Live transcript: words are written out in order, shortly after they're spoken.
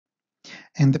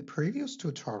In the previous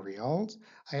tutorials,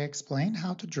 I explained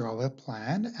how to draw a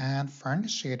plan and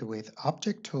furnish it with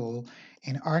Object Tool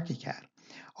in Archicad.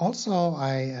 Also,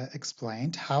 I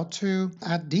explained how to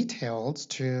add details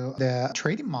to the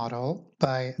 3D model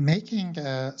by making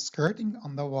a skirting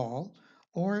on the wall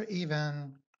or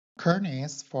even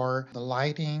cornice for the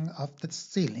lighting of the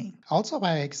ceiling. Also,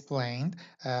 I explained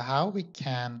how we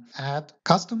can add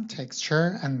custom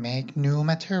texture and make new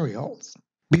materials.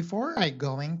 Before I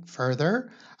going further,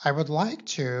 I would like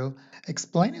to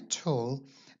explain a tool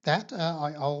that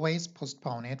I always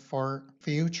postpone it for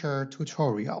future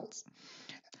tutorials.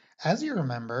 As you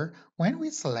remember, when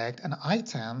we select an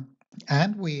item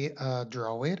and we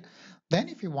draw it, then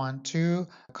if you want to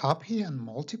copy and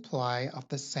multiply of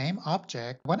the same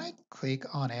object, when I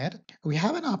click on it, we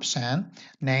have an option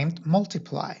named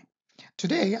multiply.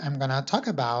 Today, I'm going to talk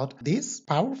about this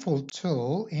powerful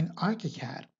tool in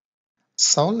Archicad.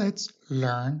 So let's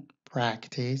learn,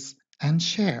 practice, and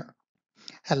share.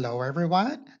 Hello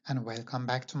everyone, and welcome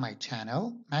back to my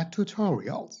channel, Math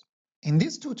Tutorials. In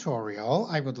this tutorial,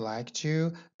 I would like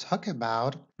to talk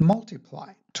about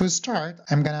multiply. To start,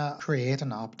 I'm gonna create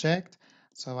an object.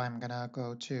 So I'm gonna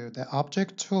go to the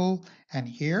object tool, and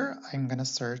here I'm gonna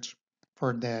search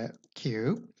for the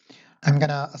cube. I'm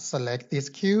gonna select this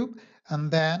cube,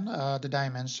 and then the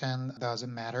dimension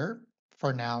doesn't matter.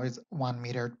 For now, it's 1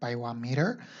 meter by 1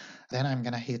 meter. Then I'm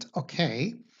gonna hit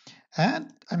OK,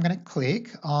 and I'm gonna click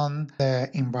on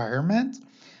the environment.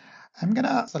 I'm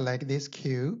gonna select this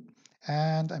cube,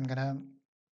 and I'm gonna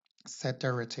set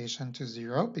the rotation to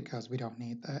 0 because we don't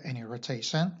need any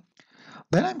rotation.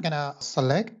 Then I'm gonna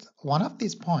select one of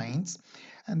these points,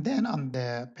 and then on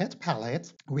the pet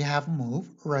palette, we have move,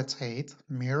 rotate,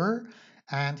 mirror,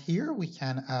 and here we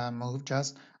can move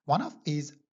just one of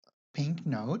these pink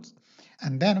nodes,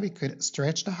 and then we could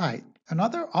stretch the height.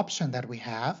 Another option that we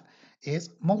have is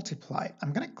multiply.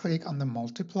 I'm gonna click on the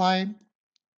multiply,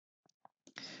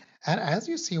 and as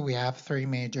you see, we have three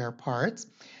major parts.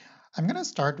 I'm gonna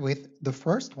start with the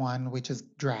first one, which is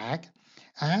drag.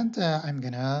 And I'm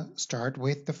gonna start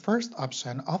with the first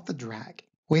option of the drag.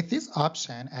 With this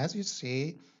option, as you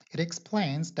see, it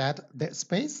explains that the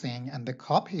spacing and the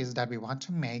copies that we want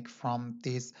to make from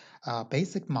this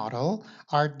basic model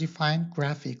are defined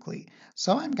graphically.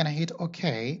 So I'm gonna hit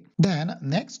OK. Then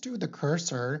next to the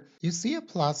cursor, you see a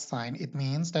plus sign. It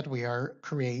means that we are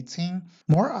creating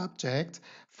more objects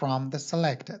from the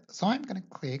selected. So I'm gonna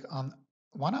click on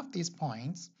one of these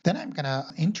points. Then I'm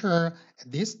gonna enter a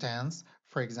distance,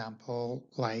 for example,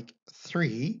 like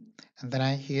 3, and then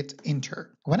I hit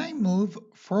enter. When I move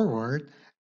forward,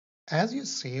 as you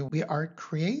see, we are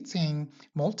creating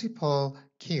multiple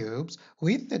cubes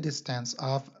with the distance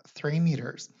of 3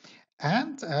 meters.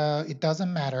 And it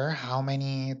doesn't matter how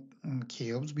many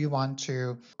cubes we want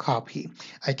to copy.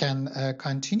 I can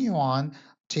continue on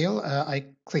till I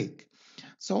click.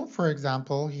 So for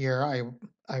example, here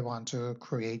I want to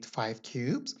create 5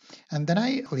 cubes, and then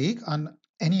I click on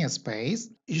any space.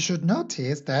 You should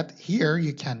notice that here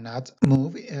you cannot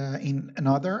move in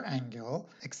another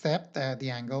angle except the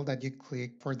angle that you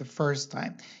click for the first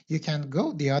time. You can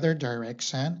go the other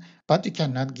direction, but you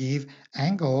cannot give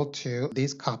angle to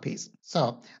these copies.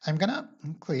 So I'm gonna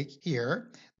click here.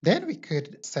 Then we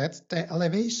could set the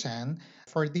elevation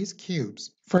for these cubes.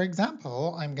 For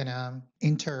example, I'm gonna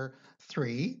enter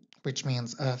 3, which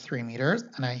means 3 meters,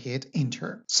 and I hit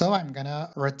enter. So I'm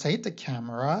gonna rotate the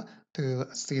camera to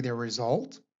see the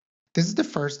result. This is the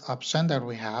first option that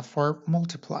we have for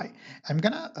multiply. I'm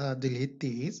gonna delete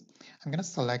these. I'm gonna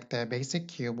select the basic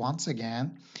cube once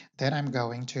again. Then I'm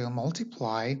going to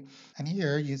multiply. And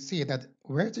here you see that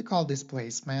vertical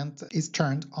displacement is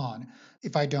turned on.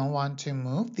 If I don't want to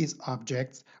move these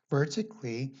objects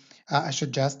vertically, I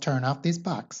should just turn off this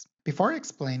box. Before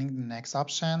explaining the next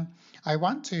option, I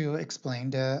want to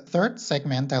explain the third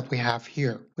segment that we have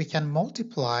here. We can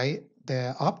multiply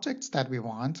the objects that we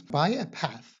want by a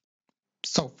path.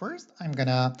 So first, I'm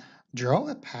gonna draw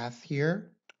a path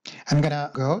here. I'm gonna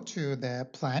go to the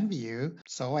plan view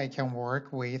so I can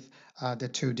work with the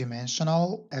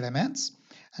two-dimensional elements.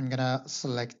 I'm gonna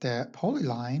select the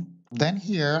polyline. Then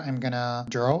here, I'm gonna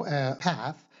draw a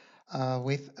path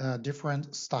with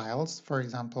different styles. For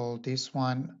example, this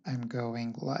one, I'm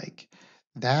going like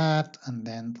that, and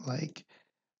then like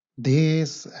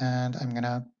this, and I'm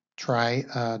gonna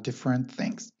try different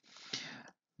things.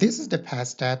 This is the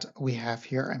path that we have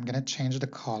here. I'm going to change the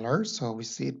color so we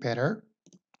see it better.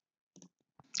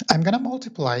 I'm going to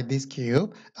multiply this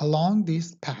cube along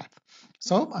this path.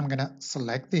 So I'm going to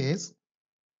select this.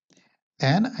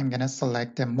 Then I'm going to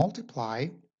select the multiply.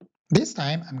 This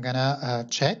time I'm going to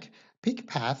check pick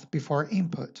path before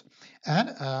input. And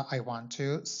I want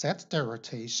to set the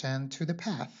rotation to the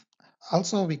path.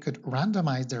 Also, we could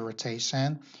randomize the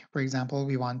rotation. For example,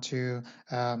 we want to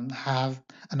have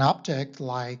an object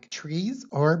like trees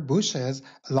or bushes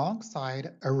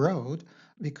alongside a road.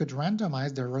 We could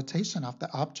randomize the rotation of the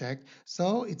object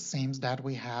so it seems that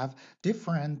we have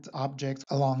different objects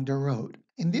along the road.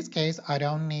 In this case, I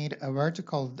don't need a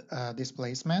vertical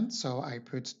displacement, so I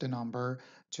put the number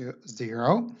to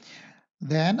 0.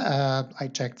 Then I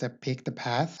check the pick the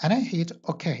path and I hit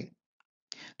OK.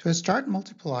 To start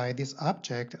multiply this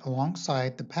object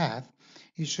alongside the path,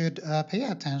 you should pay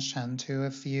attention to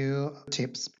a few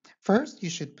tips. First, you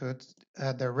should put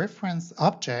the reference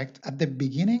object at the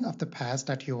beginning of the path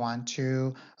that you want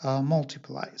to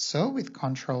multiply. So with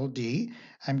Control D,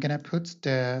 I'm going to put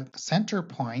the center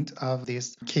point of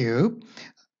this cube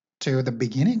to the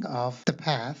beginning of the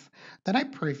path. Then I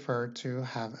prefer to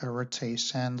have a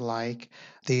rotation like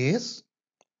this.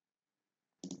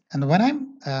 And when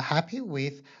I'm happy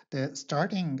with the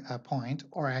starting point,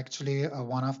 or actually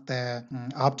one of the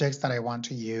objects that I want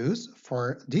to use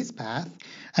for this path,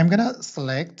 I'm going to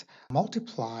select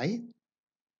multiply.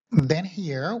 Then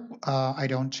here, I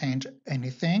don't change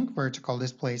anything. Vertical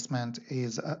displacement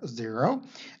is 0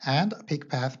 and pick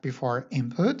path before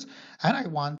input. And I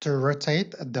want to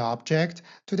rotate the object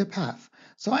to the path.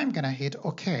 So I'm going to hit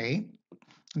OK.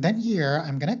 Then here,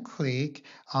 I'm going to click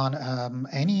on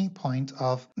any point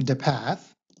of the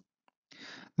path.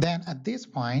 Then at this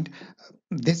point,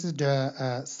 this is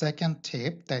the second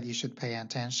tip that you should pay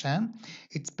attention.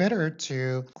 It's better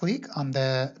to click on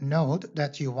the node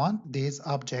that you want this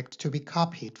object to be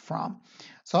copied from.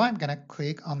 So I'm going to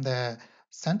click on the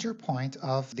center point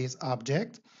of this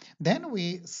object. Then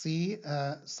we see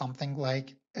something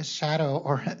like a shadow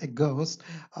or a ghost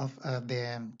of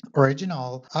the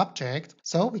original object.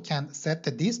 So we can set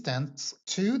the distance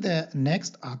to the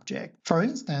next object. For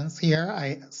instance, here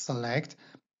I select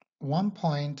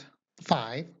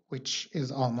 1.5, which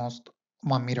is almost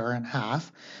 1.5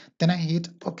 meters. Then I hit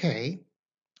OK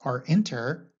or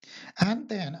enter, and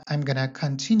then I'm gonna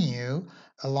continue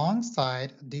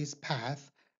alongside this path.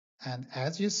 And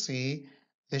as you see,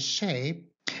 the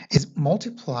shape is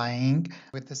multiplying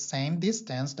with the same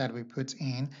distance that we put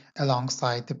in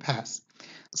alongside the path.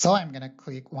 So I'm gonna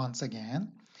click once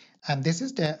again, and this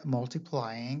is the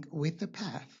multiplying with the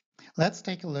path. Let's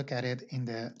take a look at it in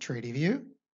the 3D view.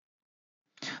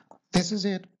 This is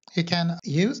it. You can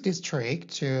use this trick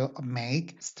to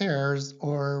make stairs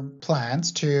or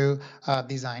plants to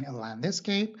design a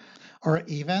landscape or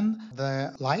even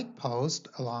the light post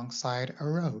alongside a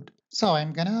road. So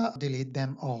I'm gonna delete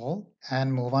them all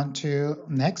and move on to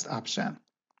next option.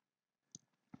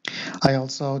 I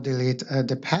also delete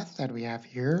the path that we have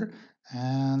here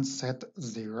and set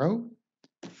 0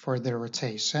 for the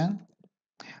rotation.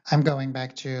 I'm going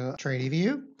back to 3D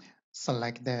view,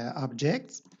 select the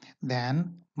objects,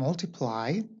 then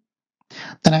multiply.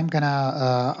 Then I'm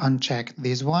gonna uncheck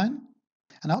this one.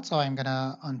 And also I'm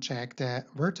gonna uncheck the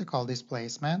vertical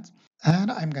displacement.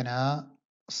 And I'm gonna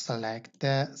select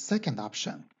the second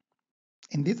option.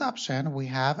 In this option, we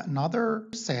have another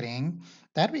setting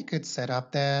that we could set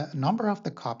up the number of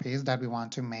the copies that we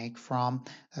want to make from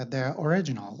the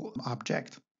original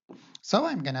object. So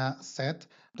I'm gonna set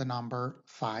the number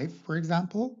 5, for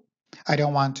example. I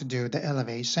don't want to do the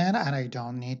elevation and I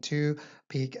don't need to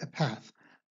pick a path.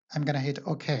 I'm gonna hit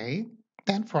OK.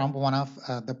 Then from one of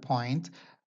the point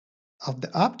of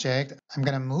the object, I'm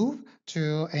gonna move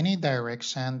to any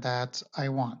direction that I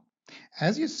want.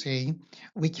 As you see,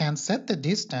 we can set the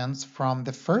distance from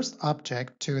the first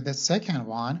object to the second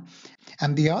one,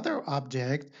 and the other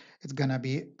object is gonna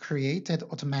be created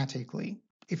automatically.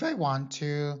 If I want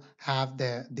to have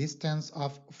the distance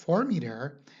of 4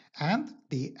 meters and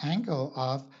the angle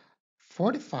of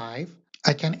 45,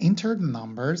 I can enter the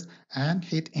numbers and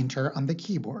hit enter on the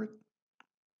keyboard.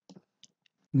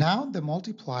 Now the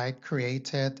multiply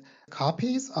created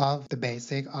copies of the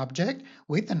basic object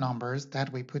with the numbers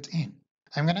that we put in.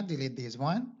 I'm going to delete this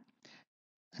one.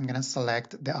 I'm going to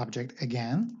select the object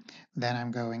again. Then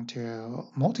I'm going to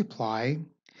multiply.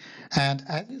 And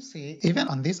as you see, even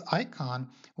on this icon,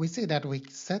 we see that we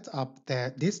set up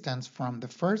the distance from the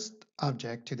first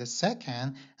object to the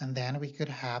second, and then we could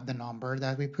have the number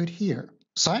that we put here.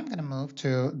 So I'm going to move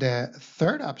to the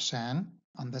third option.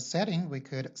 On the setting, we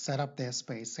could set up the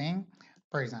spacing.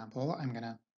 For example, I'm going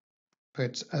to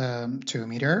put 2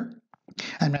 meters.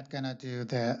 I'm not going to do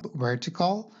the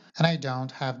vertical, and I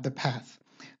don't have the path.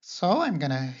 So I'm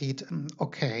going to hit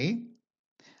OK.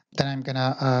 Then I'm going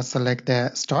to select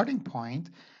the starting point,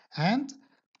 and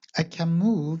I can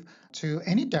move to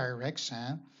any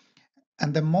direction.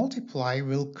 And the multiply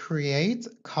will create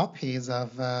copies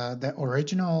of the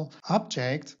original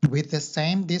object with the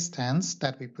same distance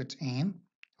that we put in,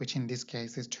 which in this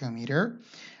case is 2 meters.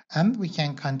 And we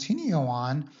can continue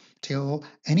on till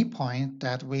any point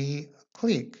that we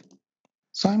click.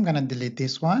 So I'm going to delete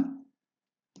this one.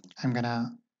 I'm going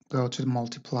to go to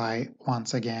multiply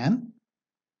once again.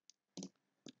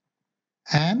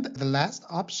 And the last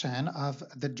option of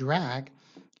the drag,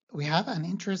 we have an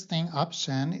interesting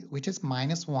option, which is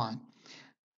 -1.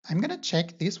 I'm going to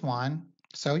check this one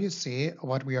so you see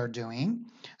what we are doing.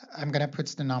 I'm going to put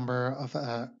the number of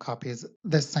copies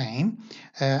the same,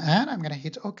 and I'm going to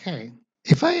hit OK.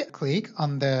 If I click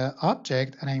on the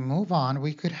object and I move on,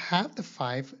 we could have the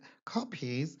 5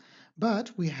 copies,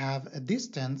 but we have a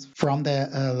distance from the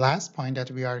last point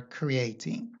that we are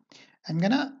creating. I'm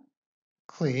going to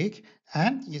click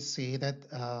and you see that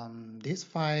these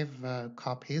 5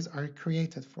 copies are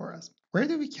created for us. Where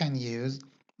do we can use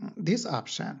this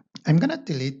option? I'm going to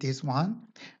delete this one.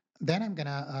 Then I'm going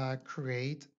to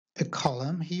create a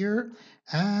column here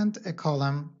and a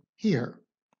column here.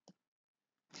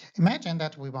 Imagine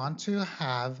that we want to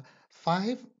have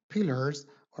 5 pillars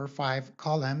or 5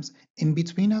 columns in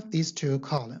between of these 2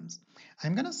 columns.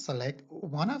 I'm going to select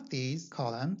one of these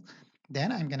columns.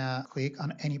 Then I'm going to click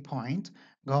on any point,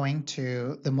 going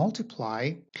to the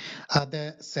multiply.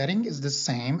 The setting is the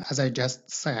same as I just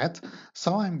said.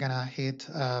 So I'm going to hit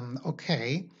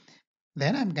OK.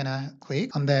 Then I'm going to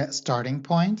click on the starting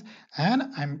point and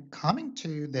I'm coming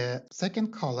to the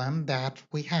second column that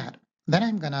we had. Then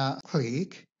I'm going to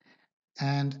click.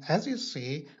 And as you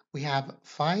see, we have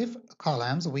 5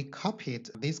 columns. We copied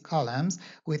these columns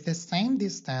with the same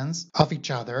distance of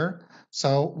each other.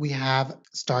 So we have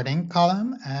starting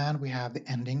column and we have the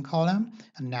ending column.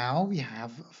 And now we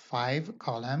have 5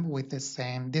 columns with the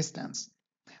same distance.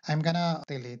 I'm gonna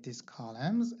delete these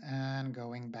columns and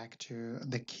going back to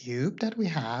the cube that we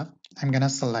have. I'm gonna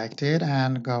select it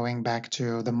and going back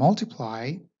to the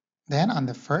multiply. Then on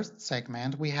the first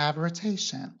segment, we have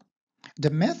rotation.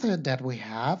 The method that we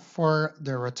have for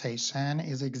the rotation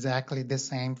is exactly the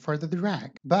same for the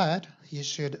drag, but you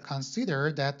should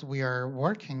consider that we are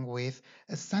working with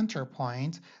a center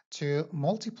point to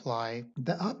multiply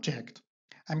the object.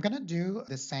 I'm going to do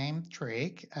the same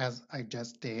trick as I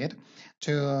just did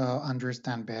to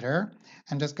understand better.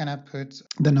 I'm just going to put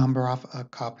the number of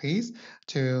copies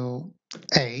to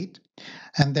 8,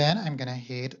 and then I'm going to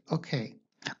hit OK.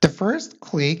 The first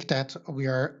click that we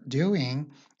are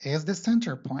doing is the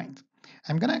center point.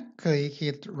 I'm going to click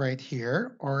it right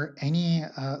here or any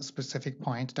specific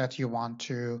point that you want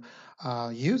to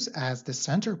use as the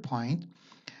center point.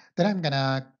 Then I'm going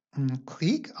to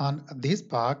click on this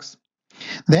box.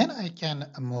 Then I can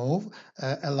move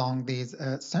along this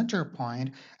center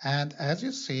point. And as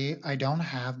you see, I don't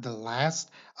have the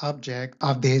last object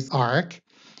of this arc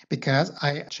because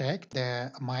I checked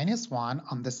the -1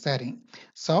 on the setting.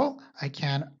 So I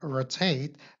can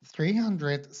rotate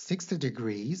 360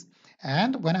 degrees.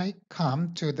 And when I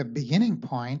come to the beginning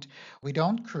point, we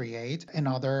don't create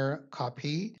another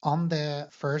copy on the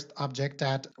first object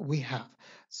that we have.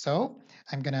 So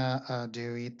I'm gonna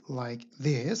do it like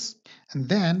this. And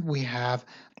then we have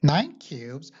 9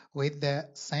 cubes with the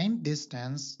same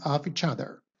distance of each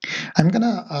other. I'm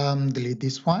gonna delete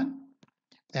this one.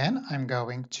 Then I'm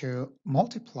going to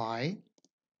multiply.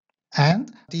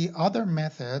 And the other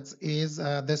methods is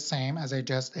the same as I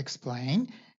just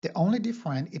explained. The only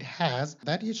difference it has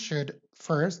that you should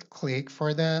first click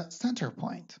for the center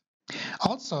point.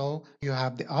 Also, you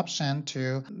have the option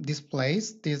to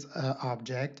displace this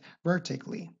object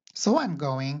vertically. So I'm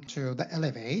going to the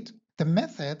elevate. The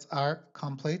methods are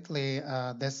completely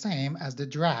the same as the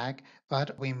drag,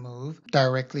 but we move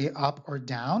directly up or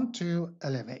down to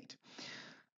elevate.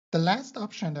 The last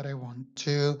option that I want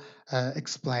to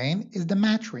explain is the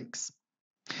matrix.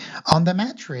 On the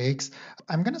matrix,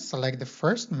 I'm going to select the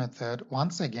first method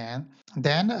once again.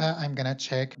 Then I'm going to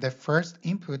check the first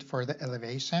input for the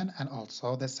elevation and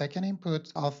also the second input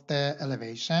of the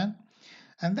elevation.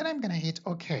 And then I'm going to hit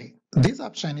OK. This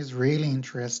option is really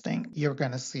interesting. You're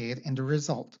going to see it in the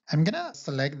result. I'm going to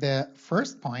select the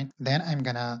first point. Then I'm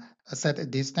going to set a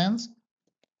distance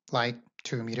like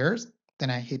 2 meters.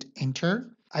 Then I hit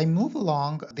enter. I move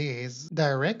along this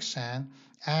direction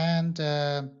and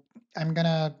I'm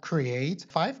gonna create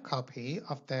 5 copy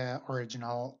of the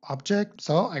original object.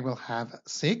 So I will have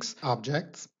 6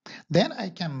 objects. Then I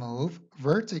can move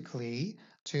vertically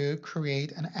to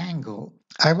create an angle.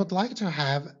 I would like to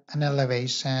have an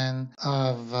elevation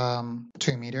of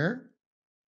 2 meter.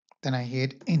 Then I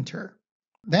hit enter.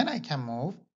 Then I can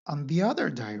move on the other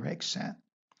direction.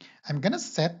 I'm going to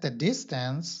set the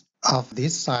distance of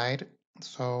this side.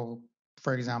 So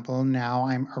for example, now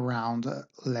I'm around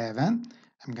 11.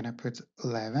 I'm gonna put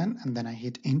 11 and then I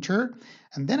hit enter,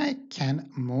 and then I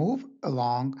can move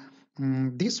along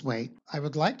this way. I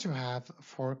would like to have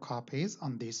 4 copies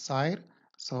on this side.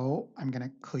 So I'm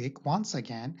gonna click once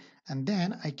again, and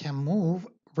then I can move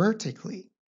vertically.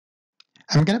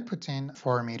 I'm gonna put in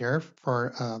 4 meter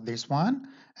for this one,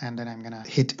 and then I'm gonna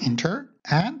hit enter,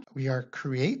 and we are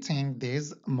creating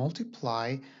this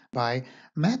multiply by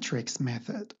matrix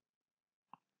method.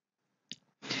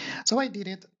 So I did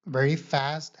it very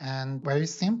fast and very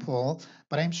simple,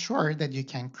 but I'm sure that you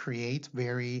can create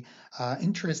very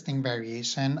interesting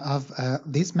variation of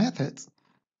these methods.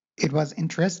 It was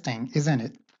interesting, isn't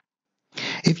it?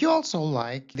 If you also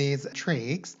like these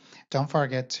tricks, don't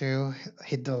forget to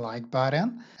hit the like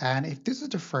button. And if this is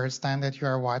the first time that you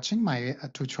are watching my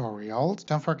tutorials,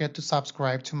 don't forget to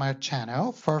subscribe to my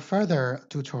channel for further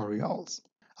tutorials.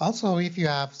 Also, if you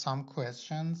have some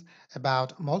questions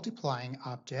about multiplying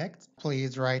objects,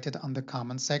 please write it on the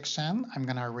comment section. I'm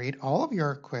going to read all of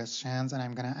your questions and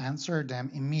I'm going to answer them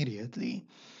immediately.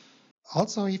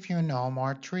 Also, if you know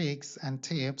more tricks and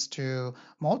tips to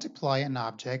multiply an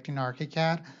object in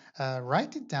Archicad,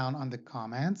 write it down on the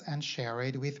comments and share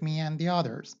it with me and the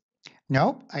others.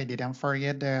 Nope, I didn't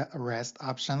forget the rest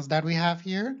options that we have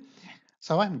here.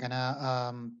 So I'm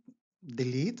gonna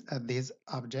delete these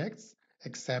objects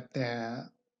except the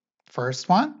first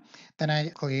one. Then I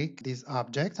click these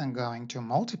objects. I'm going to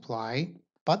multiply,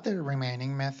 but the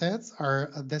remaining methods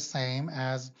are the same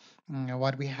as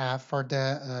what we have for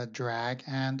the drag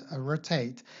and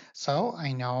rotate. So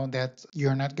I know that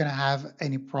you're not going to have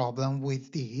any problem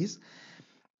with these,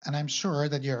 and I'm sure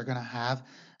that you're going to have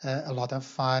a lot of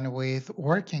fun with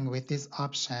working with this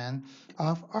option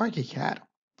of Archicad.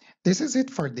 This is it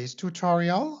for this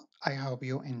tutorial. I hope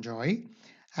you enjoy.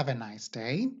 Have a nice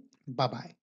day. Bye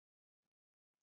bye.